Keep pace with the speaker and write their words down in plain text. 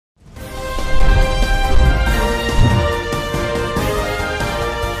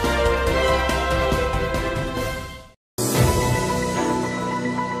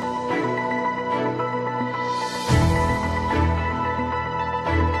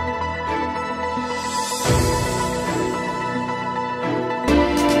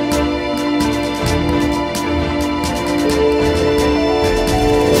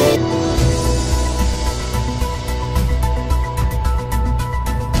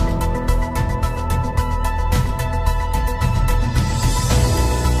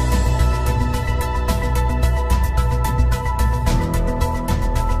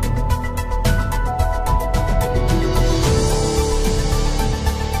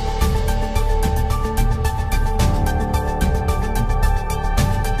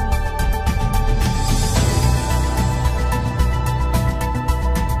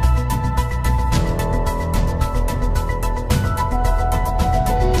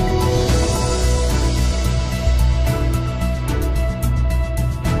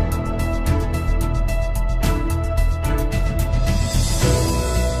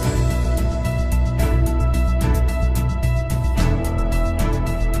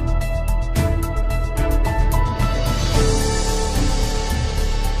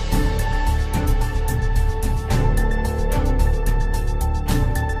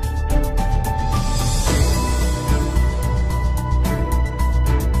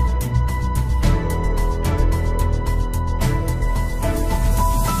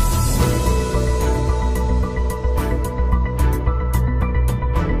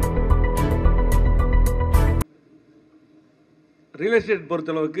Real estate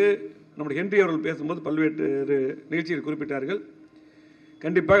பொறுத்தளவுக்கு நம்முடைய Henry அவர்கள் பேசும்போது பல்வேறு நிகழ்ச்சிகள் குறிப்பிட்டார்கள்.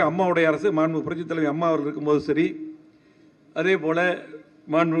 கண்டிப்பாக அம்மாவுடைய அரசு மாண்புமிகு புரட்சித் தலைவி அம்மா அவர்கள் இருக்கும்போது சரி, அதே போல்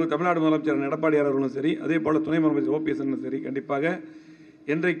மாண்புமிகு தமிழ்நாடு முதலமைச்சர் எடப்பாடியார் அவர்களும் சரி, அதே போல் துணை முதலமைச்சர் ஓபிஎஸ் சரி, கண்டிப்பாக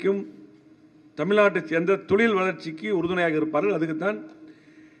என்றைக்கும் தமிழ்நாட்டை சேர்ந்த தொழில் வளர்ச்சிக்கு உறுதுணையாக இருப்பார்கள். அதுக்குத்தான்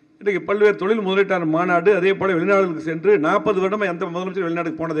இன்றைக்கு பல்வேறு தொழில் முதலீட்டாளர் மாநாடு, அதே போல் வெளிநாடுகளுக்கு சென்று 40 வருடமாக எந்த முதலமைச்சர்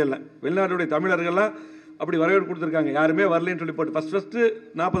வெளிநாட்டுக்கு போனதே இல்லை. வெளிநாட்டுடைய தமிழர்கள்லாம் அப்படி வரவேற்பு கொடுத்துருக்காங்க. யாருமே வரலன்னு சொல்லி போட்டு ஃபஸ்ட்டு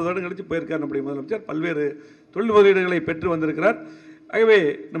 40 வருடம் கழித்து போயிருக்கார் நம்முடைய முதலமைச்சர். பல்வேறு தொழில் முதலீடுகளை பெற்று வந்திருக்கிறார். ஆகவே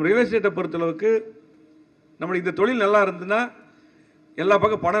நம்ம ரியல் எஸ்டேட்டை பொறுத்தளவுக்கு நம்மளுடைய இந்த தொழில் நல்லா இருந்ததுன்னா எல்லா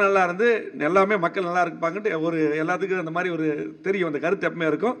பக்கம் பணம் நல்லா இருந்து எல்லாமே மக்கள் நல்லா இருப்பாங்கன்ட்டு ஒரு எல்லாத்துக்கும் அந்த மாதிரி ஒரு தெரியும், அந்த கருத்து எப்பவுமே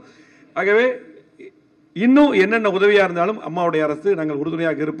இருக்கும். ஆகவே இன்னும் என்னென்ன உதவியாக இருந்தாலும் அம்மாவுடைய அரசு நாங்கள்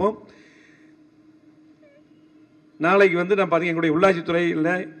உறுதுணையாக இருப்போம். நாளைக்கு நான் பார்த்தீங்கன்னா எங்களுடைய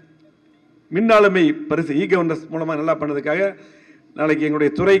உள்ளாட்சித்துறையில் மின்னாளுமை பரிசு governace மூலமாக நல்லா பண்ணதுக்காக நாளைக்கு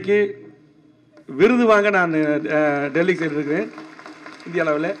எங்களுடைய துறைக்கு விருது வாங்க நான் டெல்லிக்கு சென்றிருக்கிறேன். இந்திய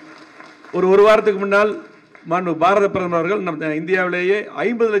அளவில் ஒரு வாரத்துக்கு முன்னால் மாண்பு பாரத பிரதமர் அவர்கள் நம்ம இந்தியாவிலேயே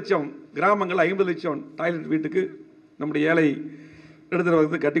 50 லட்சம் கிராமங்கள் 50 லட்சம் டாய்லெட் வீட்டுக்கு நம்முடைய ஏழை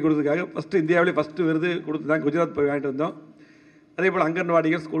எடுத்துகிட்டு கட்டி கொடுத்ததுக்காக இந்தியாவிலே ஃபஸ்ட்டு விருது கொடுத்து தான் குஜராத் போய் வாங்கிட்டு வந்தோம். அதே போல்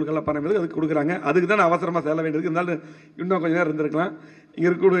அங்கன்வாடிகள் ஸ்கூல்கள்லாம் பணம் அதுக்கு கொடுக்குறாங்க. அதுக்கு தான் அவசரமாக செல்ல வேண்டியது. இருந்தாலும் இன்னும் கொஞ்சம் நேரம் இருந்திருக்கலாம். இங்கே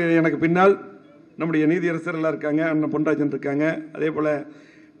இருக்கக்கூடிய எனக்கு பின்னால் நம்முடைய நீதியரசர் எல்லாம் இருக்காங்க, அண்ணன் பொன்ராஜன் இருக்காங்க, அதே போல்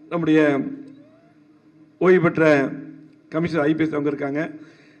நம்முடைய ஓய்வு பெற்ற கமிஷனர் ஐபிஎஸ் அவங்க இருக்காங்க.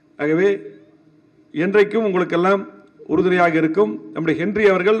 ஆகவே என்றைக்கும் உங்களுக்கெல்லாம் உறுதுணையாக இருக்கும். நம்முடைய ஹென்றி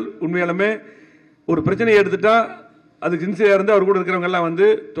அவர்கள் உண்மையாலுமே ஒரு பிரச்சனையை எடுத்துட்டா அதுக்கு சின்சியராக இருந்து அவர் கூட இருக்கிறவங்கெல்லாம்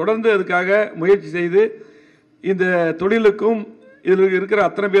தொடர்ந்து அதுக்காக முயற்சி செய்து இந்த தொழிலுக்கும் இதில் இருக்கிற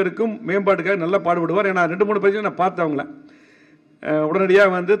அத்தனை பேருக்கும் மேம்பாட்டுக்காக நல்லா பாடுபடுவார். ஏன்னா 2-3 பிரச்சனை நான் பார்த்தவங்கள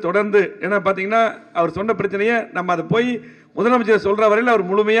உடனடியாக தொடர்ந்து, ஏன்னா பார்த்தீங்கன்னா அவர் சொன்ன பிரச்சனையை நம்ம அதை போய் முதலமைச்சர் சொல்கிற வரையில் அவர்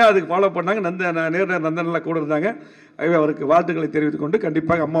முழுமையாக அதுக்கு ஃபாலோ பண்ணாங்க. நந்தனெல்லாம் கூட இருந்தாங்க. ஆகவே அவருக்கு வாழ்த்துக்களை தெரிவித்துக் கொண்டு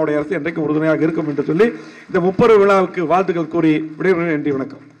கண்டிப்பாக அம்மாவுடைய அரசு என்றைக்கும் உறுதுணையாக இருக்கும் என்று சொல்லி இந்த முப்பெரும் விழாவுக்கு வாழ்த்துக்கள் கூறி விடைபெறுகிறேன். நன்றி,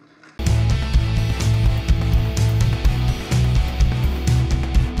 வணக்கம்.